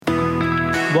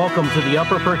Welcome to the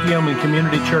Upper Perkiomen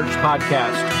Community Church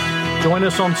podcast. Join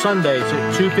us on Sundays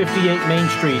at 258 Main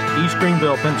Street, East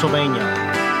Greenville, Pennsylvania.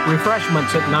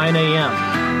 Refreshments at 9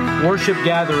 a.m. Worship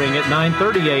gathering at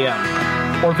 9:30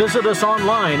 a.m. Or visit us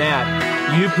online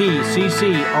at upcconline.org.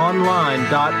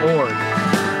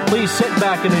 Please sit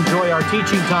back and enjoy our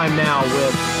teaching time now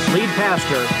with lead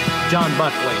pastor John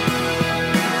Buckley.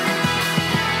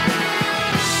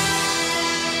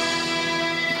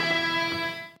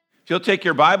 If you'll take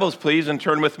your Bibles, please, and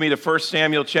turn with me to 1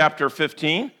 Samuel chapter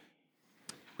 15.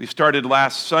 We started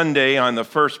last Sunday on the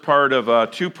first part of a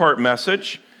two-part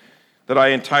message that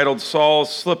I entitled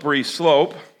Saul's Slippery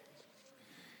Slope.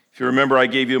 If you remember, I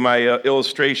gave you my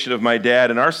illustration of my dad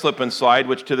and our slip and slide,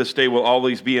 which to this day will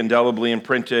always be indelibly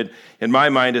imprinted in my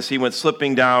mind as he went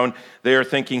slipping down there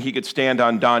thinking he could stand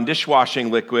on Dawn dishwashing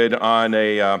liquid on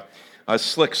a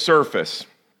slick surface.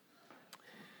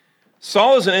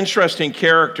 Saul is an interesting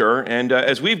character, and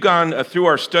as we've gone through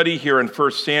our study here in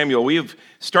 1 Samuel, we've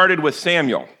started with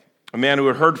Samuel, a man who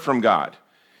had heard from God.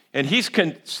 And he's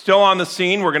still on the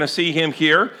scene. We're going to see him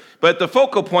here. But the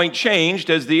focal point changed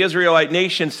as the Israelite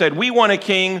nation said, we want a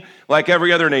king like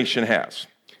every other nation has.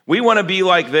 We want to be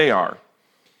like they are.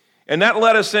 And that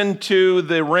led us into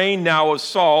the reign now of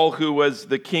Saul, who is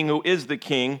the king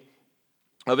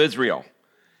of Israel.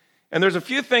 And there's a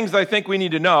few things I think we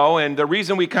need to know, and the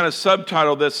reason we kind of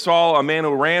subtitled this, Saul, a man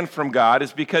who ran from God,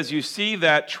 is because you see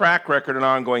that track record on an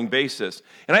ongoing basis.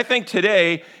 And I think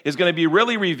today is going to be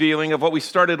really revealing of what we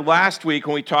started last week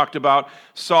when we talked about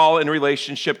Saul in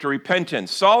relationship to repentance.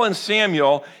 Saul and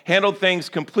Samuel handled things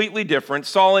completely different.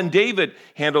 Saul and David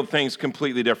handled things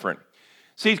completely different.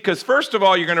 See, because first of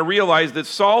all, you're going to realize that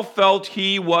Saul felt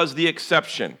he was the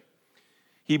exception.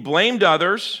 He blamed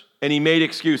others, and he made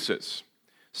excuses.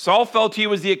 Saul felt he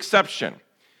was the exception.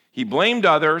 He blamed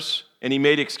others, and he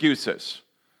made excuses.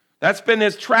 That's been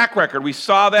his track record. We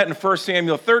saw that in 1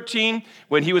 Samuel 13,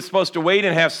 when he was supposed to wait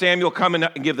and have Samuel come and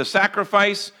give the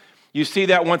sacrifice. You see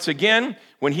that once again,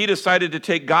 when he decided to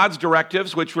take God's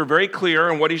directives, which were very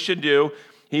clear on what he should do.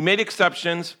 He made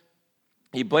exceptions,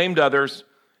 he blamed others,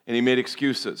 and he made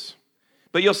excuses.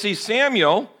 But you'll see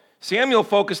Samuel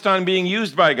focused on being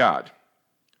used by God,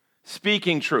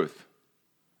 speaking truth,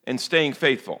 and staying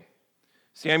faithful.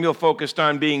 Samuel focused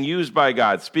on being used by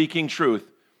God, speaking truth,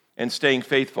 and staying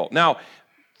faithful. Now,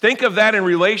 think of that in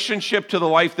relationship to the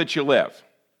life that you live.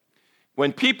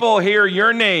 When people hear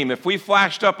your name, if we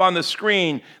flashed up on the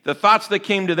screen, the thoughts that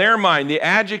came to their mind, the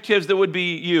adjectives that would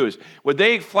be used, would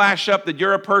they flash up that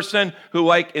you're a person who,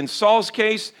 like in Saul's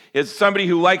case, is somebody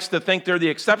who likes to think they're the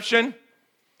exception,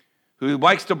 who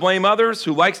likes to blame others,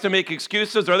 who likes to make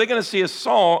excuses? Or are they going to see a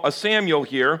Samuel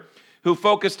here who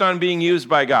focused on being used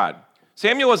by God?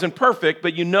 Samuel wasn't perfect,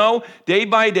 but day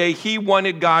by day, he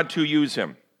wanted God to use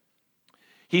him.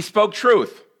 He spoke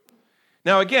truth.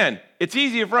 Now again, it's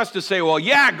easy for us to say, well,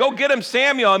 yeah, go get him,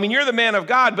 Samuel. I mean, you're the man of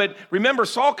God. But remember,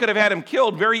 Saul could have had him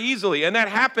killed very easily. And that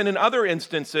happened in other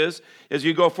instances as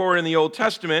you go forward in the Old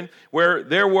Testament, where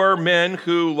there were men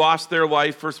who lost their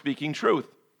life for speaking truth.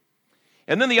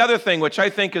 And then the other thing, which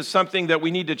I think is something that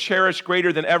we need to cherish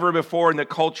greater than ever before in the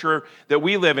culture that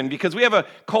we live in, because we have a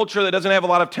culture that doesn't have a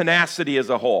lot of tenacity as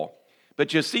a whole.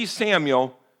 But you see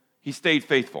Samuel, he stayed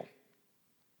faithful.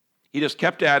 He just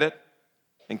kept at it,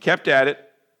 and kept at it,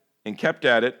 and kept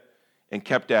at it, and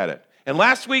kept at it. And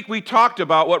last week we talked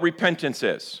about what repentance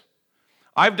is.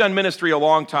 I've done ministry a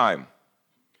long time.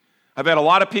 I've had a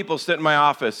lot of people sit in my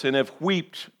office and have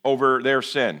wept over their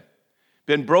sin,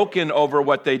 been broken over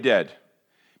what they did.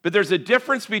 But there's a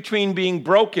difference between being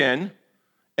broken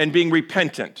and being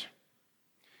repentant.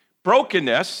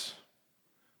 Brokenness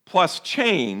plus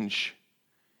change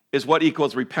is what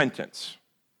equals repentance.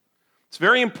 It's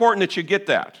very important that you get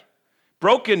that.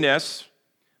 Brokenness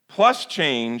plus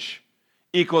change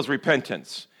equals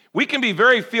repentance. We can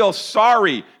feel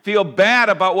sorry, feel bad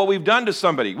about what we've done to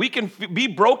somebody. We can be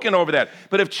broken over that.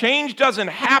 But if change doesn't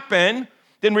happen,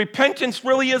 then repentance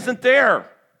really isn't there.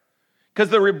 Because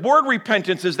the word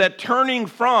repentance is that turning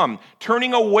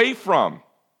away from.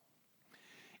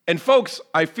 And folks,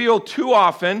 I feel too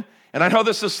often, and I know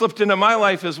this has slipped into my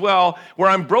life as well, where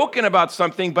I'm broken about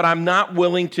something, but I'm not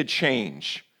willing to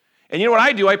change. And you know what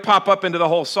I do? I pop up into the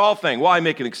whole Saul thing. Well, I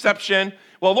make an exception.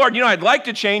 Well, Lord, I'd like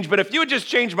to change, but if you would just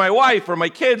change my wife or my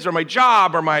kids or my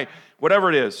job or my whatever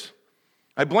it is.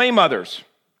 I blame others.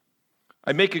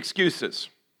 I make excuses.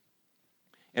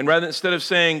 And instead of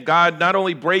saying, God, not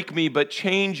only break me, but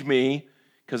change me,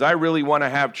 because I really want to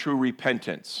have true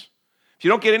repentance. If you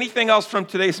don't get anything else from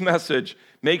today's message,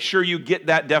 make sure you get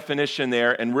that definition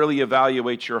there and really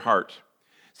evaluate your heart.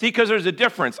 See, because there's a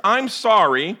difference. I'm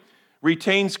sorry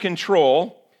retains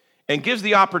control, and gives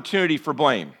the opportunity for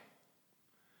blame.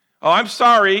 Oh, I'm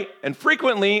sorry, and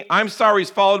frequently, I'm sorry is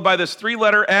followed by this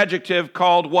 3-letter adjective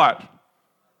called what?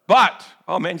 But.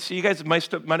 Oh man, see, you guys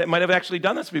might have actually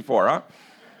done this before, huh?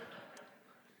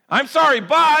 I'm sorry,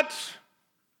 but.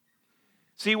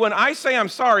 See, when I say I'm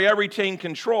sorry, I retain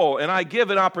control, and I give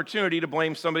an opportunity to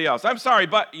blame somebody else. I'm sorry,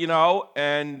 but,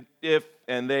 and if,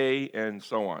 and they, and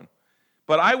so on.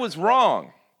 But I was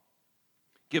wrong.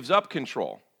 Gives up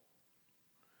control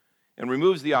and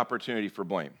removes the opportunity for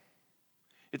blame.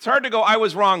 It's hard to go, I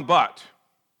was wrong, but,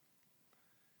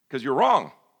 because you're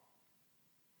wrong.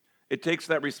 It takes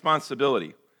that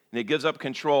responsibility, and it gives up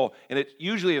control, and it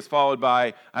usually is followed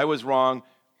by, I was wrong,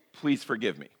 please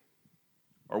forgive me.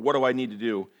 Or what do I need to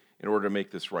do in order to make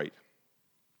this right?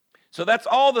 So that's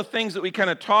all the things that we kind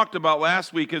of talked about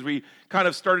last week as we kind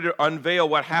of started to unveil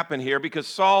what happened here, because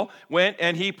Saul went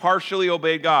and he partially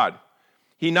obeyed God.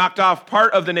 He knocked off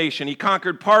part of the nation. He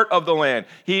conquered part of the land.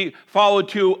 He followed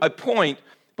to a point,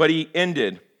 but he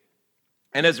ended.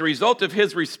 And as a result of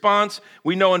his response,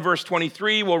 we know in verse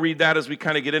 23, we'll read that as we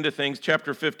kind of get into things.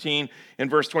 Chapter 15 and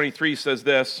verse 23 says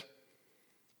this.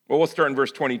 Well, we'll start in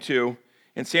verse 22.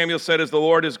 And Samuel said, as the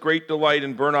Lord has great delight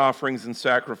in burnt offerings and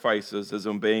sacrifices, as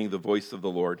obeying the voice of the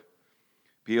Lord.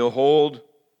 Behold,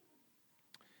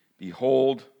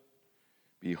 behold,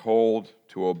 behold,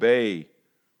 to obey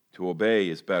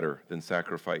is better than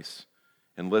sacrifice,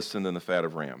 and listen than the fat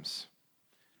of rams.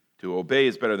 To obey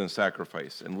is better than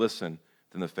sacrifice, and listen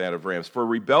than the fat of rams. For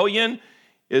rebellion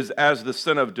is as the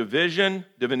sin of divination,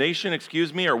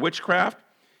 or witchcraft,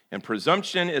 and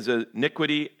presumption is as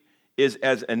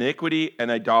iniquity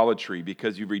and idolatry,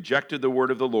 because you rejected the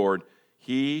word of the Lord.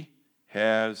 He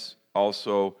has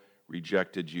also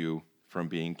rejected you from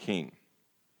being king.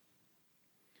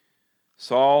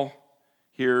 Saul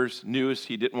hears news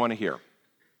he didn't want to hear.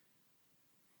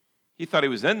 He thought he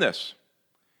was in this.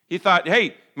 He thought,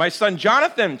 hey, my son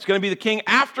Jonathan is going to be the king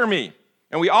after me.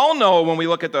 And we all know when we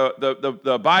look at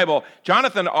the Bible,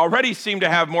 Jonathan already seemed to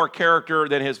have more character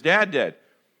than his dad did.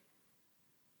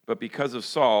 But because of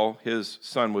Saul, his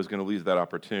son was going to lose that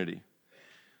opportunity.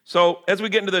 So as we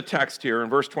get into the text here in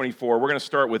verse 24, we're going to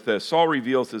start with this. Saul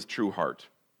reveals his true heart.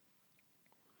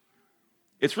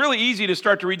 It's really easy to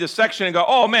start to read this section and go,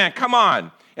 oh man, come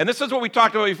on. And this is what we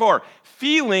talked about before.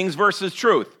 Feelings versus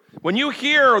truth. When you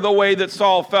hear the way that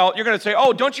Saul felt, you're going to say,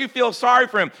 oh, don't you feel sorry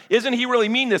for him? Isn't he really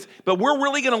mean this? But we're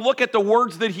really going to look at the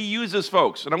words that he uses,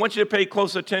 folks. And I want you to pay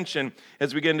close attention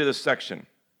as we get into this section.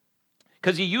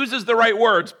 Because he uses the right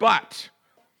words, but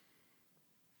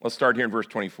let's start here in verse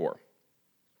 24.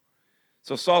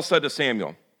 So Saul said to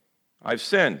Samuel, I've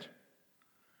sinned,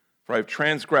 for I've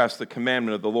transgressed the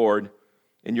commandment of the Lord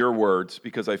in your words,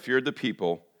 because I feared the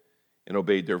people and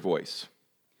obeyed their voice.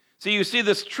 See, you see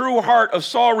this true heart of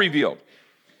Saul revealed.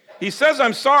 He says,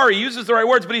 I'm sorry, he uses the right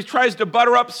words, but he tries to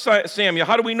butter up Samuel.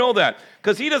 How do we know that?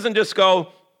 Because he doesn't just go,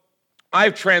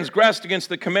 I've transgressed against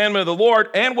the commandment of the Lord,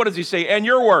 and what does he say? And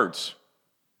your words.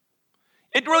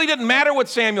 It really didn't matter what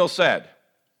Samuel said.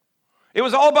 It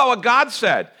was all about what God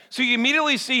said. So you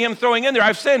immediately see him throwing in there,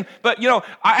 I've sinned, but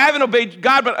I haven't obeyed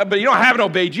God, but I haven't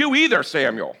obeyed you either,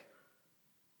 Samuel.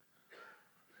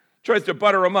 Tries to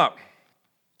butter him up.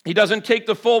 He doesn't take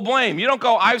the full blame. You don't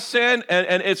go, I've sinned,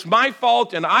 and it's my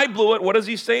fault, and I blew it. What does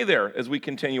he say there as we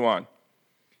continue on?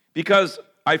 Because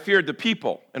I feared the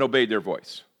people and obeyed their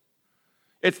voice.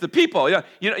 It's the people.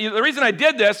 The reason I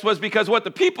did this was because what the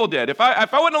people did. If I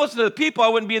wouldn't have listened to the people, I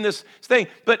wouldn't be in this thing.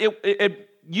 But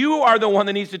you are the one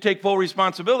that needs to take full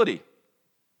responsibility.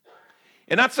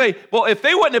 And not say, well, if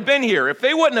they wouldn't have been here, if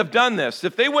they wouldn't have done this,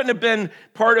 if they wouldn't have been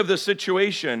part of the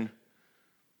situation,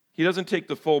 he doesn't take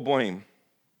the full blame.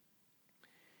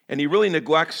 And he really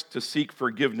neglects to seek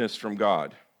forgiveness from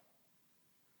God.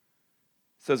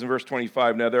 It says in verse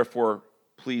 25, now therefore,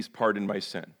 please pardon my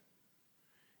sin,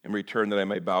 in return that I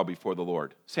may bow before the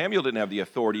Lord. Samuel didn't have the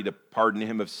authority to pardon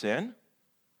him of sin.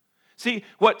 See,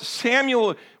 what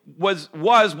Samuel was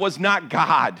not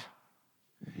God.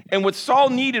 And what Saul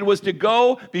needed was to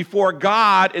go before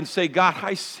God and say, God,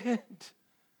 I sinned.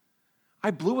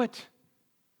 I blew it.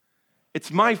 It's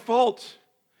my fault.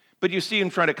 But you see him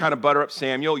trying to kind of butter up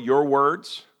Samuel, your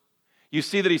words. You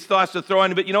see that he still has to throw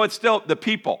in, but it's still the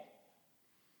people.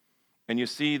 And you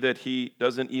see that he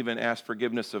doesn't even ask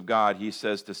forgiveness of God. He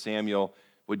says to Samuel,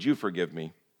 would you forgive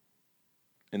me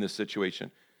in this situation?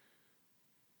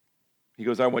 He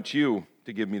goes, I want you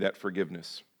to give me that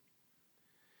forgiveness.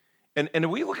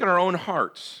 And we look at our own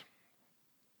hearts.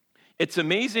 It's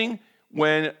amazing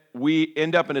when we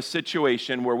end up in a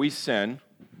situation where we sin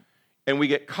and we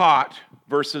get caught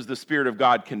versus the Spirit of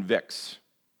God convicts.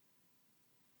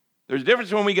 There's a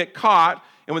difference when we get caught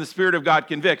and when the Spirit of God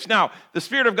convicts. Now, the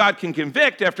Spirit of God can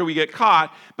convict after we get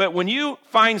caught, but when you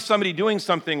find somebody doing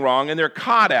something wrong and they're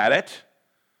caught at it,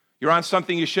 you're on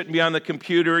something you shouldn't be on the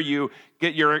computer, you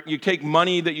take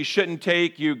money that you shouldn't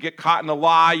take, you get caught in a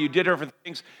lie, you did different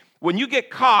things. When you get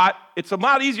caught, it's a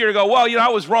lot easier to go, well, I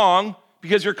was wrong,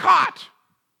 because you're caught.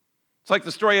 It's like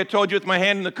the story I told you with my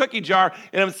hand in the cookie jar,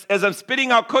 and as I'm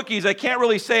spitting out cookies, I can't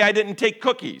really say I didn't take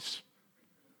cookies.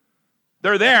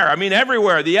 They're there,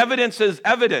 everywhere. The evidence is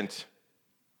evident.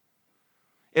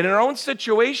 And in our own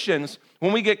situations,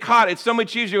 when we get caught, it's so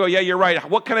much easier to go, yeah, you're right.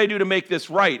 What can I do to make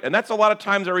this right? And that's a lot of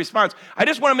times our response. I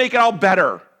just want to make it all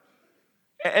better.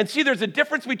 And see, there's a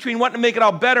difference between wanting to make it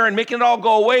all better and making it all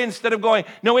go away instead of going,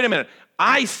 no, wait a minute.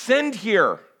 I sinned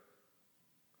here.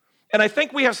 And I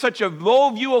think we have such a low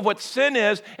view of what sin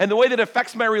is and the way that it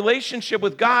affects my relationship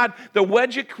with God, the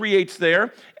wedge it creates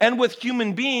there, and with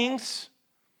human beings,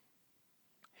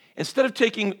 instead of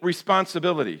taking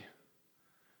responsibility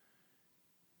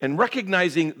and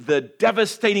recognizing the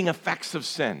devastating effects of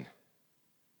sin.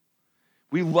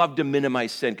 We love to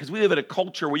minimize sin because we live in a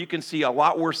culture where you can see a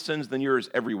lot worse sins than yours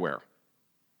everywhere.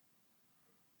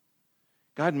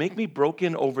 God, make me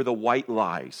broken over the white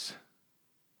lies.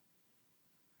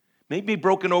 Make me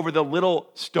broken over the little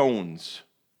stones.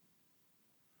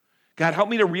 God, help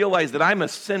me to realize that I'm a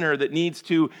sinner that needs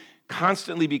to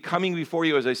constantly be coming before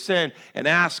you as I sin and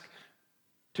ask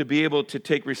to be able to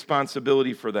take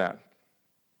responsibility for that.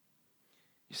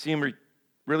 You see him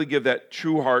really give that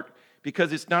true heart,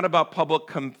 because it's not about public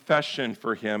confession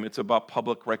for him, it's about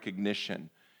public recognition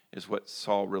is what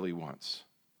Saul really wants.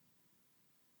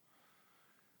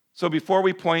 So before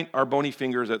we point our bony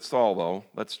fingers at Saul, though,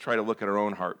 let's try to look at our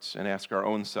own hearts and ask our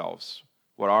own selves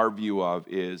what our view of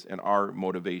is and our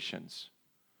motivations.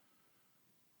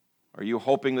 Are you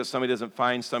hoping that somebody doesn't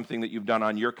find something that you've done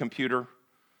on your computer?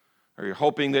 Are you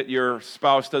hoping that your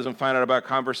spouse doesn't find out about a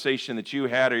conversation that you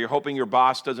had? Are you hoping your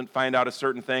boss doesn't find out a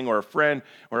certain thing, or a friend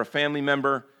or a family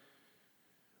member?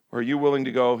 Or are you willing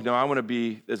to go, no, I want to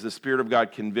be, as the Spirit of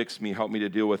God convicts me, help me to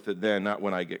deal with it then, not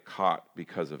when I get caught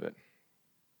because of it.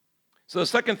 So the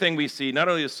second thing we see, not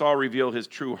only does Saul reveal his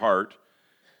true heart,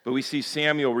 but we see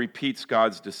Samuel repeats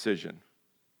God's decision.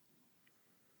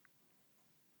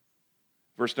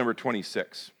 Verse number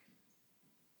 26.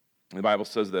 The Bible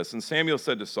says this, and Samuel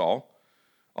said to Saul,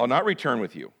 I'll not return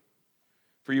with you,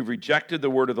 for you've rejected the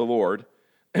word of the Lord,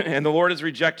 and the Lord has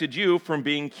rejected you from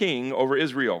being king over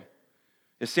Israel.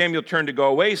 As Samuel turned to go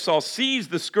away, Saul seized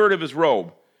the skirt of his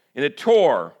robe, and it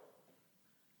tore.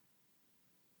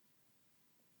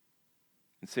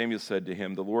 And Samuel said to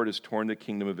him, the Lord has torn the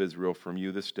kingdom of Israel from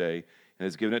you this day, and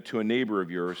has given it to a neighbor of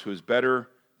yours who is better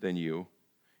than you.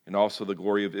 And also the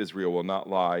glory of Israel will not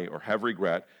lie or have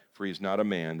regret, for he is not a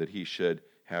man that he should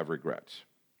have regret.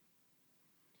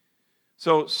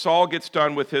 So Saul gets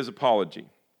done with his apology.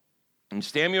 And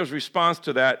Samuel's response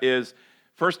to that is,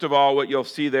 first of all, what you'll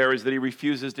see there is that he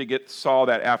refuses to get Saul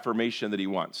that affirmation that he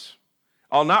wants.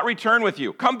 I'll not return with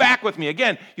you. Come back with me.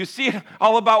 Again, you see it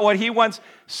all about what he wants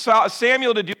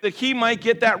Samuel to do, that he might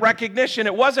get that recognition.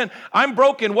 It wasn't, I'm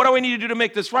broken. What do I need to do to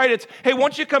make this right? It's, hey,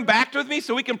 won't you come back with me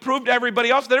so we can prove to everybody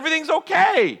else that everything's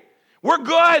okay? We're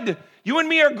good. You and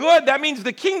me are good. That means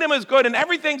the kingdom is good and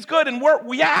everything's good. And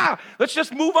let's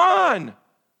just move on.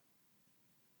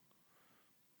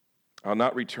 I'll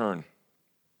not return.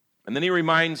 And then he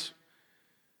reminds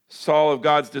Saul of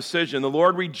God's decision. The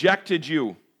Lord rejected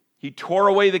you. He tore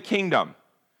away the kingdom.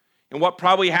 And what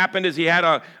probably happened is he had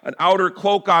an outer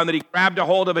cloak on that he grabbed a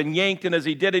hold of and yanked, and as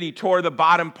he did it, he tore the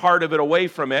bottom part of it away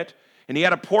from it, and he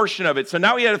had a portion of it. So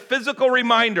now he had a physical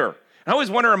reminder. And I always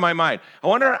wonder in my mind, I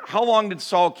wonder how long did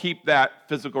Saul keep that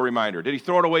physical reminder? Did he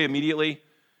throw it away immediately?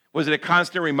 Was it a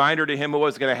constant reminder to him of what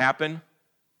was going to happen?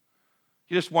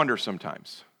 You just wonder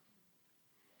sometimes.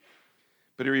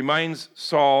 But he reminds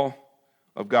Saul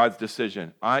of God's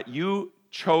decision. You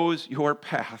chose your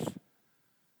path.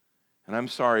 And I'm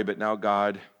sorry, but now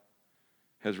God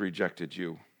has rejected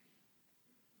you.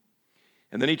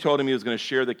 And then he told him he was going to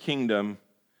share the kingdom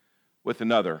with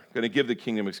another. Going to give the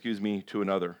kingdom, to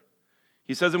another.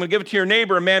 He says, I'm going to give it to your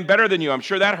neighbor, a man better than you. I'm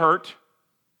sure that hurt.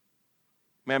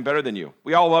 Man better than you.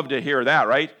 We all love to hear that,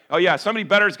 right? Oh yeah, somebody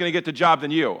better is going to get the job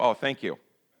than you. Oh, thank you.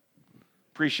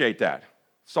 Appreciate that.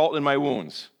 Salt in my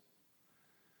wounds.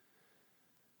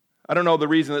 I don't know the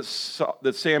reason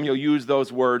that Samuel used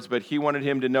those words, but he wanted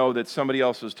him to know that somebody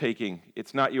else was taking.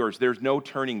 It's not yours. There's no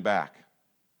turning back.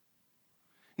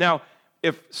 Now,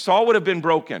 if Saul would have been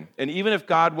broken, and even if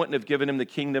God wouldn't have given him the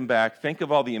kingdom back, think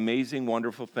of all the amazing,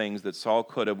 wonderful things that Saul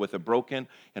could have, with a broken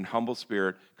and humble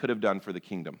spirit, could have done for the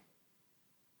kingdom.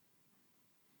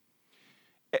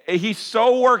 He's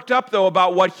so worked up, though,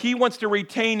 about what he wants to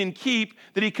retain and keep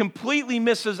that he completely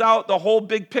misses out the whole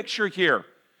big picture here.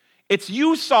 It's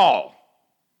you, Saul.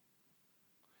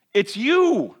 It's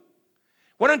you.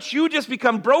 Why don't you just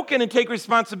become broken and take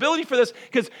responsibility for this?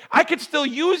 Because I could still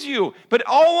use you. But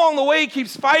all along the way, he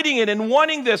keeps fighting it and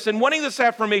wanting this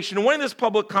affirmation and wanting this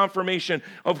public confirmation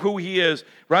of who he is,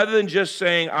 rather than just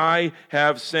saying, I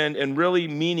have sinned, and really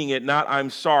meaning it, not I'm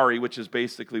sorry, which is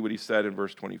basically what he said in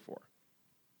verse 24.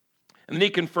 And then he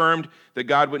confirmed that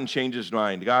God wouldn't change his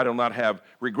mind. God will not have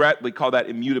regret. We call that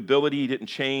immutability. He didn't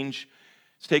change.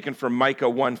 It's taken from Micah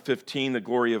 1:15, the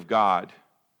glory of God.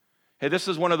 Hey, this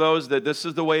is one of those that this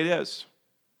is the way it is.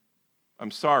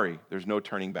 I'm sorry, there's no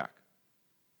turning back.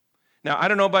 Now, I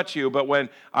don't know about you, but when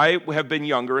I have been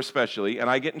younger especially, and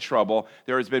I get in trouble,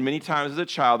 there has been many times as a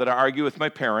child that I argue with my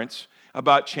parents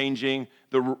about changing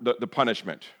the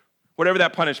punishment, whatever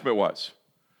that punishment was.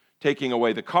 Taking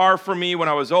away the car from me when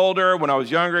I was older, when I was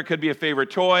younger, it could be a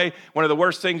favorite toy. One of the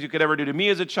worst things you could ever do to me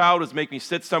as a child was make me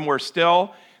sit somewhere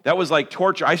still. That was like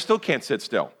torture. I still can't sit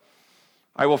still.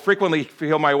 I will frequently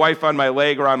feel my wife on my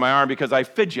leg or on my arm because I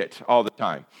fidget all the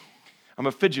time. I'm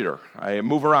a fidgeter. I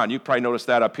move around. You probably noticed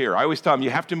that up here. I always tell them, you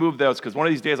have to move those because one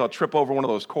of these days I'll trip over one of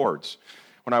those cords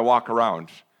when I walk around.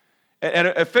 And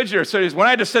a fidgeter, so when I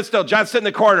had to sit still, John, sit in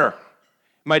the corner.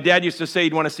 My dad used to say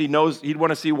he'd want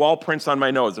to see wall prints on my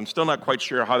nose. I'm still not quite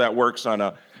sure how that works on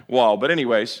a wall. But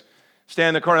anyways, stand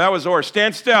in the corner. That was or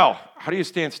stand still. How do you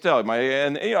stand still?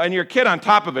 And you're a kid on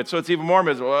top of it, so it's even more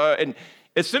miserable. And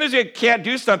as soon as you can't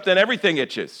do something, everything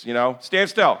itches, Stand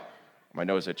still. My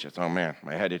nose itches. Oh, man,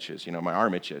 my head itches. My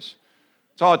arm itches.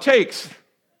 That's all it takes.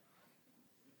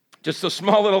 Just those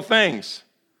small little things.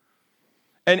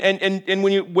 And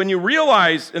when you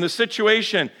realize in the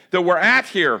situation that we're at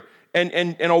here,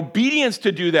 and obedience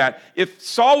to do that, if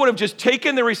Saul would have just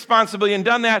taken the responsibility and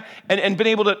done that and been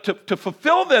able to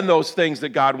fulfill then those things that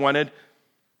God wanted,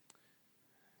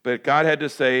 but God had to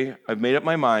say, I've made up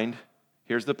my mind,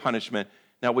 here's the punishment,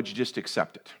 now would you just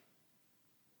accept it?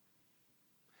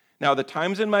 Now, the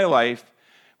times in my life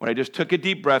when I just took a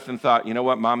deep breath and thought, you know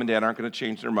what, Mom and Dad aren't going to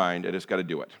change their mind, I just got to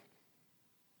do it.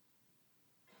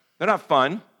 They're not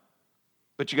fun,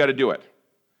 but you got to do it.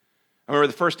 I remember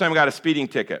the first time I got a speeding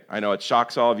ticket. I know it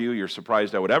shocks all of you. You're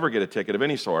surprised I would ever get a ticket of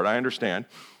any sort. I understand.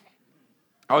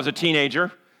 I was a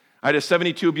teenager. I had a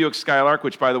 72 Buick Skylark,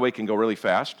 which, by the way, can go really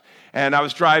fast. And I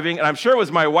was driving, and I'm sure it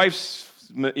was my wife's,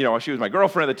 she was my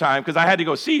girlfriend at the time, because I had to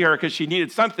go see her because she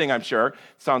needed something, I'm sure. It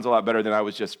sounds a lot better than I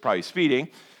was just probably speeding.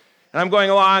 And I'm going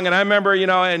along, and I remember,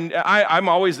 and I'm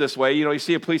always this way. You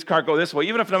see a police car go this way.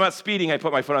 Even if I'm not speeding, I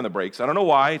put my foot on the brakes. I don't know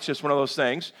why. It's just one of those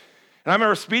things. And I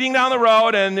remember speeding down the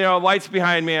road and, lights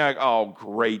behind me. I'm like, oh,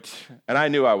 great. And I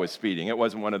knew I was speeding. It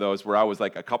wasn't one of those where I was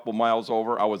like a couple miles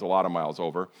over. I was a lot of miles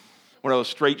over. One of those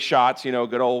straight shots,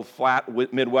 good old flat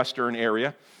Midwestern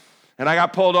area. And I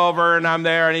got pulled over, and I'm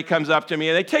there, and he comes up to me.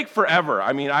 And they take forever.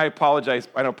 I mean, I apologize.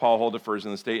 I know Paul Holdefers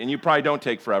in the state, and you probably don't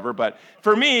take forever. But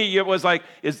for me, it was like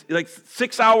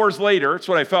 6 hours later. That's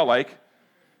what I felt like.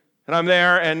 And I'm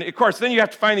there, and of course, then you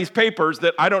have to find these papers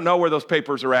that I don't know where those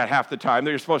papers are at half the time.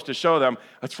 They're supposed to show them,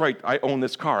 that's right, I own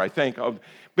this car, I think.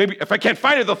 Maybe if I can't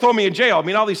find it, they'll throw me in jail. I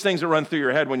mean, all these things that run through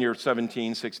your head when you're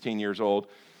 17, 16 years old,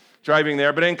 driving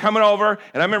there. But then coming over,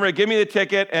 and I remember they gave me the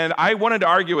ticket, and I wanted to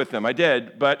argue with them. I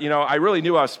did, but, I really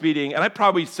knew I was speeding, and I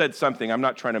probably said something. I'm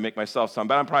not trying to make myself sound,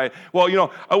 but I'm probably,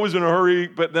 I was in a hurry,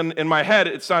 but then in my head,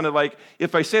 it sounded like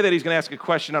if I say that he's going to ask a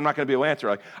question, I'm not going to be able to answer.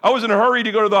 Like, I was in a hurry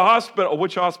to go to the hospital.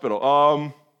 Which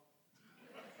hospital?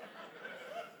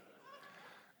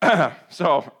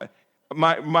 So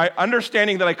my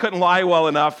understanding that I couldn't lie well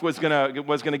enough was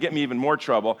gonna get me even more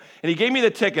trouble. And he gave me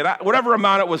the ticket. Whatever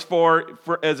amount it was for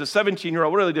as a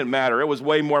 17-year-old, it really didn't matter. It was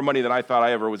way more money than I thought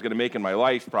I ever was going to make in my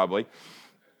life, probably,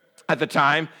 at the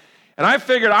time. And I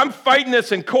figured, I'm fighting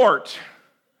this in court.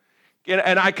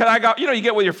 And I got, you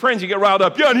get with your friends, you get riled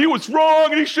up. Yeah, and he was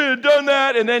wrong, and he should have done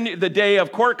that. And then the day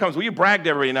of court comes. Well, you bragged to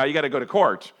everybody now. You got to go to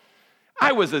court.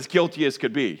 I was as guilty as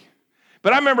could be.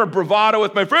 But I remember bravado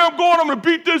with my friend. I'm going to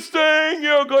beat this thing.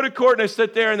 Go to court. And I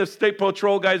sit there, and the state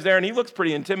patrol guy's there, and he looks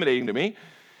pretty intimidating to me.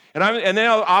 And then the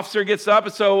officer gets up,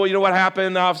 and so, what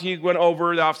happened? The officer went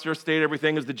over. The officer stated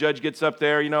everything as the judge gets up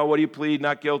there. What do you plead?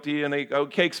 Not guilty. And they go,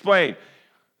 okay, explain.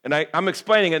 And I'm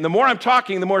explaining it. And the more I'm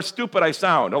talking, the more stupid I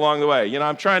sound along the way.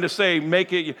 I'm trying to say,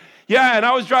 make it, yeah, and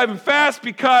I was driving fast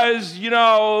because,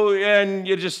 and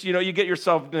you just, you get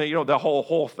yourself, the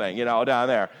whole thing, down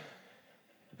there.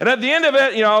 And at the end of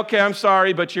it, okay, I'm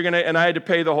sorry, but you're going to, and I had to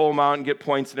pay the whole amount and get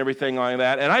points and everything like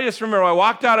that. And I just remember I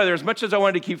walked out of there as much as I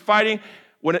wanted to keep fighting.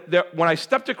 When I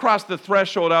stepped across the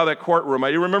threshold out of that courtroom, I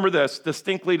remember this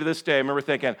distinctly to this day. I remember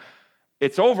thinking,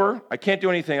 it's over. I can't do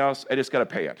anything else. I just got to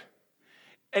pay it.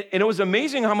 And it was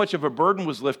amazing how much of a burden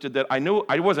was lifted that I knew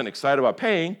I wasn't excited about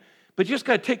paying, but you just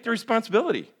got to take the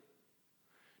responsibility.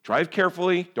 Drive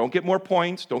carefully. Don't get more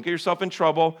points. Don't get yourself in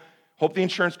trouble. Hope the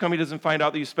insurance company doesn't find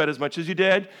out that you spent as much as you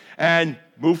did, and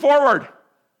move forward.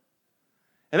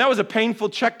 And that was a painful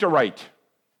check to write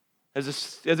as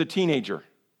a teenager.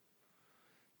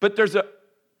 But there's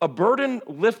a burden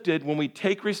lifted when we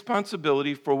take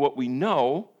responsibility for what we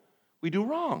know we do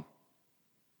wrong.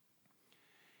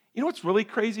 You know what's really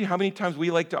crazy? How many times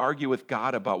we like to argue with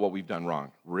God about what we've done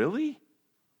wrong? Really?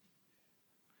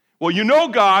 Well, you know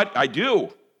God. I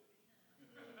do.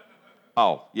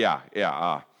 Oh,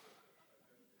 yeah.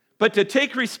 But to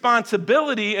take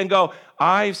responsibility and go,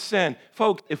 I've sinned.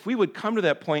 Folks, if we would come to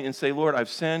that point and say, Lord, I've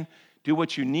sinned, do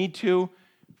what you need to,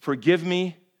 forgive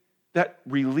me, that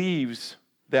relieves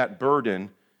that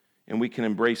burden, and we can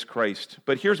embrace Christ.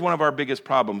 But here's one of our biggest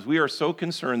problems. We are so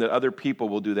concerned that other people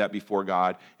will do that before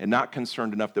God and not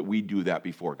concerned enough that we do that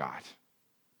before God.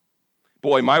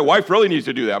 Boy, my wife really needs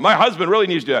to do that. My husband really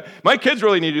needs to do that. My kids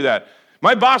really need to do that.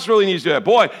 My boss really needs to do that.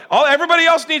 Boy, everybody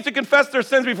else needs to confess their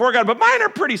sins before God, but mine are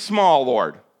pretty small,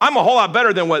 Lord. I'm a whole lot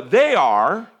better than what they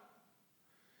are.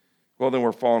 Well, then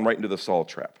we're falling right into the Saul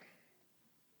trap.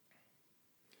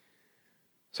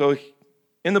 So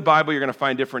in the Bible, you're going to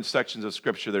find different sections of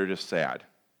Scripture that are just sad.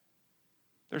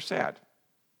 They're sad.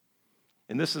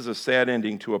 And this is a sad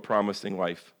ending to a promising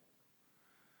life.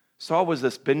 Saul was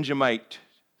this Benjamite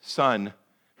son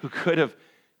who could have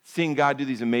seen God do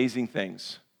these amazing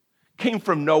things. Came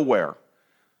from nowhere.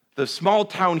 The small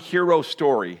town hero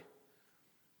story.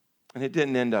 And it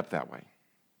didn't end up that way.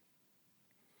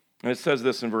 And it says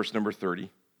this in verse number 30.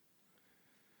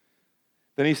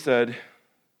 Then he said,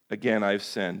 again, I've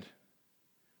sinned.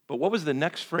 But what was the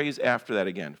next phrase after that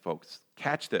again, folks?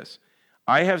 Catch this.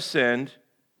 I have sinned,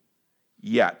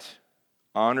 yet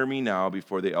honor me now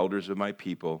before the elders of my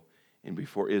people and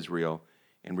before Israel,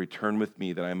 and return with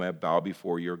me that I may bow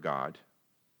before your God.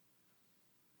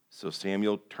 So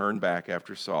Samuel turned back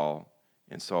after Saul,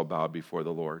 and Saul bowed before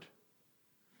the Lord.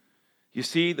 You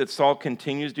see that Saul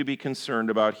continues to be concerned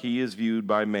about he is viewed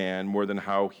by man more than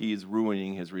how he is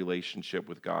ruining his relationship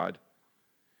with God.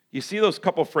 You see those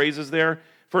couple phrases there?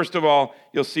 First of all,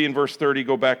 you'll see in verse 30,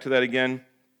 go back to that again.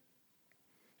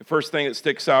 The first thing that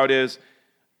sticks out is,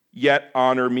 yet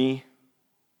honor me.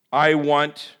 I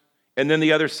want, and then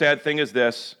the other sad thing is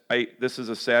this is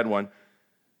a sad one,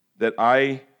 that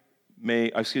I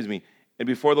may, and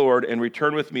before the Lord, and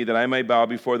return with me that I may bow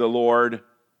before the Lord,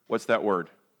 what's that word?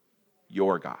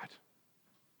 Your God.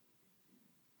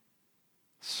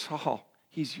 Saul,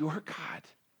 he's your God.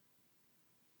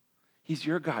 He's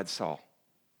your God, Saul.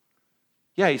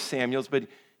 Yeah, he's Samuel's, but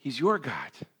he's your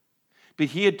God. But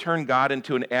he had turned God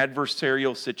into an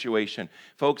adversarial situation.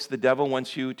 Folks, the devil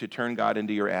wants you to turn God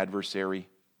into your adversary.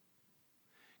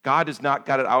 God has not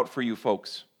got it out for you,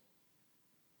 folks.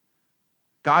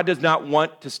 God does not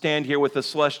want to stand here with a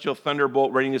celestial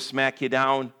thunderbolt ready to smack you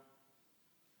down.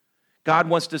 God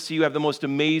wants to see you have the most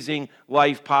amazing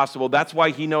life possible. That's why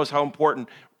he knows how important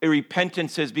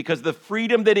repentance is, because the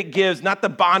freedom that it gives, not the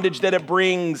bondage that it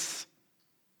brings.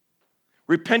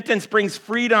 Repentance brings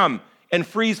freedom and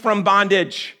frees from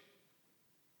bondage.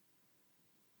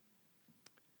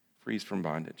 Frees from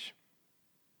bondage.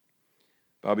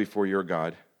 Bow before your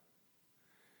God.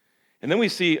 And then we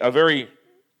see a very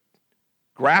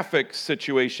graphic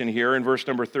situation here in verse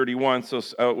number 31.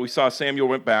 So we saw Samuel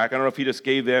went back. I don't know if he just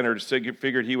gave in or just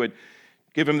figured he would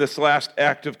give him this last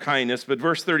act of kindness. But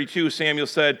verse 32, Samuel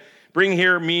said, bring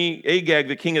here me Agag,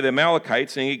 the king of the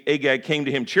Amalekites. And Agag came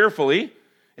to him cheerfully.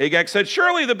 Agag said,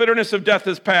 surely the bitterness of death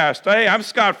is past. Hey, I'm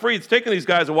scot-free. It's taken these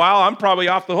guys a while. I'm probably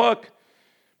off the hook.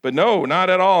 But no,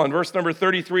 not at all. In verse number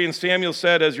 33, and Samuel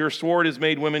said, as your sword has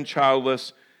made women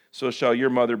childless, so shall your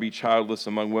mother be childless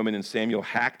among women. And Samuel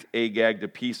hacked Agag to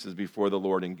pieces before the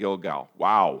Lord in Gilgal.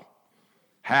 Wow.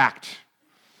 Hacked.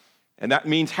 And that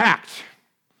means hacked.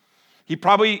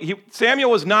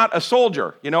 Samuel was not a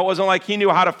soldier. It wasn't like he knew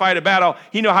how to fight a battle.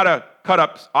 He knew how to cut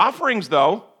up offerings,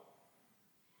 though.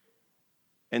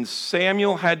 And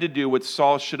Samuel had to do what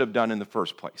Saul should have done in the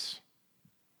first place.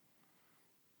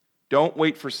 Don't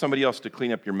wait for somebody else to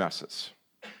clean up your messes.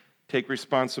 Take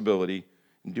responsibility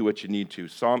and do what you need to.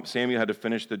 Samuel had to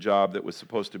finish the job that was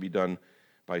supposed to be done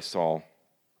by Saul.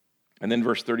 And then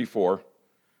verse 34,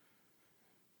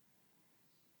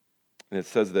 and it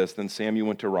says this, then Samuel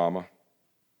went to Ramah,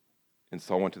 and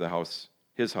Saul went to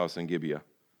his house in Gibeah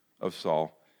of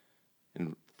Saul.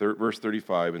 In verse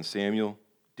 35, and Samuel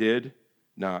did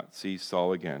not see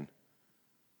Saul again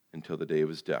until the day of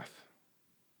his death.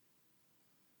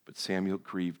 But Samuel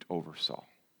grieved over Saul.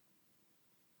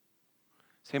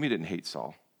 Samuel didn't hate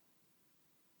Saul.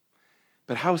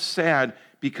 But how sad,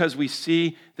 because we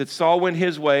see that Saul went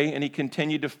his way and he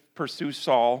continued to pursue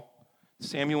Saul.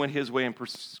 Samuel went his way and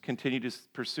continued to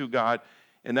pursue God.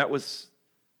 And that was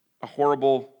a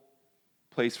horrible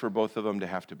place for both of them to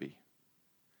have to be.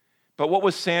 But what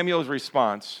was Samuel's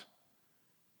response?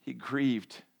 He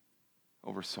grieved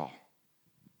over Saul.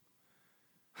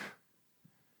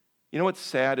 You know what's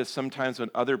sad is sometimes when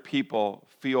other people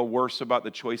feel worse about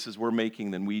the choices we're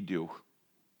making than we do.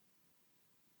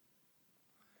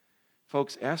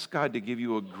 Folks, ask God to give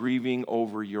you a grieving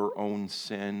over your own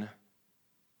sin.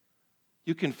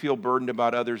 You can feel burdened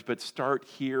about others, but start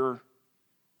here.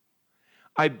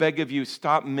 I beg of you,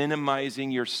 stop minimizing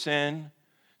your sin.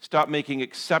 Stop making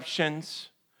exceptions.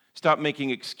 Stop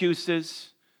making excuses.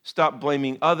 Stop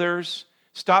blaming others.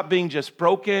 Stop being just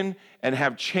broken and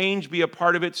have change be a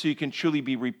part of it so you can truly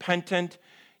be repentant.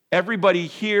 Everybody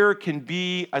here can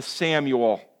be a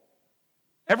Samuel.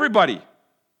 Everybody.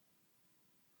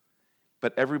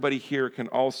 But everybody here can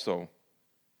also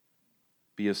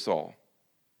be a Saul.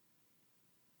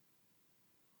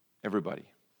 Everybody.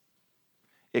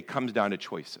 It comes down to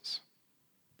choices.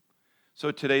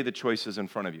 So today the choice is in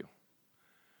front of you.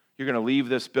 You're going to leave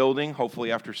this building,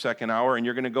 hopefully after second hour, and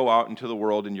you're going to go out into the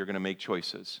world and you're going to make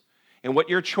choices. And what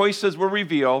your choices will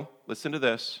reveal, listen to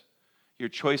this, your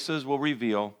choices will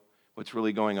reveal what's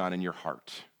really going on in your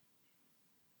heart.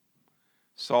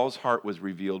 Saul's heart was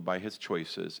revealed by his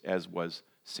choices, as was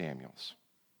Samuel's.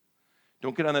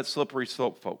 Don't get on that slippery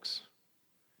slope, folks.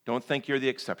 Don't think you're the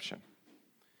exception.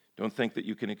 Don't think that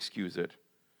you can excuse it.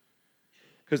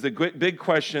 Because the big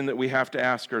question that we have to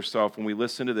ask ourselves when we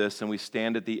listen to this and we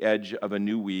stand at the edge of a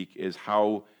new week is,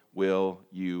 how will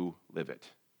you live it?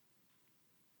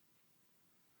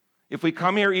 If we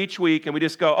come here each week and we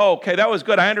just go, oh, okay, that was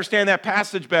good. I understand that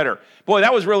passage better. Boy,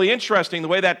 that was really interesting the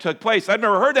way that took place. I've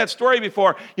never heard that story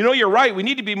before. You know, you're right. We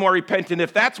need to be more repentant.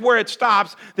 If that's where it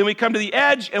stops, then we come to the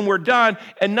edge and we're done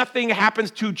and nothing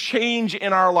happens to change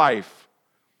in our life.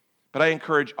 But I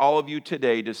encourage all of you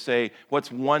today to say,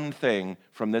 what's one thing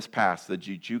from this passage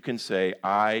that you can say,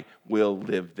 I will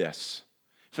live this?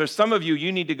 For some of you,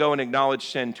 you need to go and acknowledge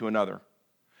sin to another.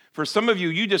 For some of you,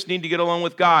 you just need to get along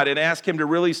with God and ask him to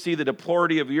really see the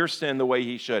deplority of your sin the way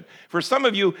he should. For some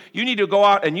of you, you need to go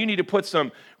out and you need to put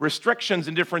some restrictions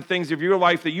and different things of your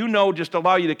life that you know just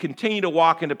allow you to continue to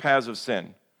walk into paths of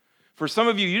sin. For some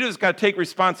of you, you just got to take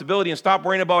responsibility and stop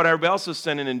worrying about what everybody else is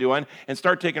sinning and doing and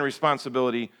start taking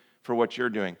responsibility for what you're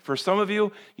doing. For some of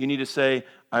you, you need to say,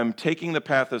 I'm taking the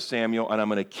path of Samuel and I'm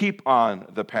going to keep on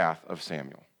the path of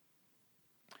Samuel.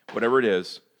 Whatever it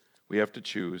is, we have to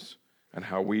choose and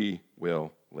how we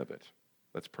will live it.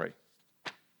 Let's pray.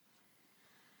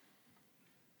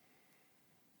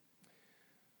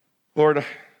 Lord,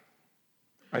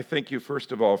 I thank you,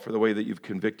 first of all, for the way that you've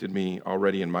convicted me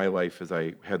already in my life as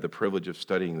I had the privilege of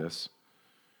studying this.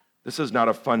 This is not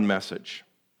a fun message.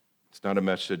 It's not a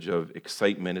message of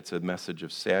excitement. It's a message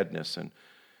of sadness.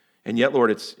 And yet,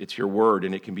 Lord, it's your word,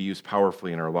 and it can be used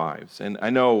powerfully in our lives. And I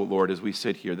know, Lord, as we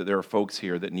sit here, that there are folks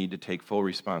here that need to take full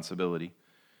responsibility.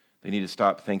 They need to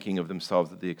stop thinking of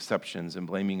themselves as the exceptions and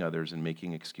blaming others and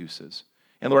making excuses.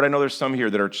 And Lord, I know there's some here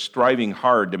that are striving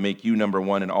hard to make you number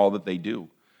one in all that they do.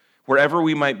 Wherever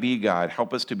we might be, God,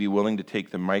 help us to be willing to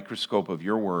take the microscope of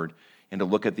your word and to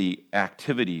look at the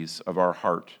activities of our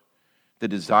heart, the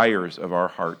desires of our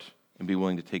heart, and be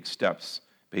willing to take steps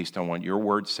based on what your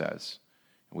word says.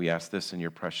 And we ask this in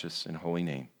your precious and holy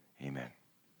name. Amen.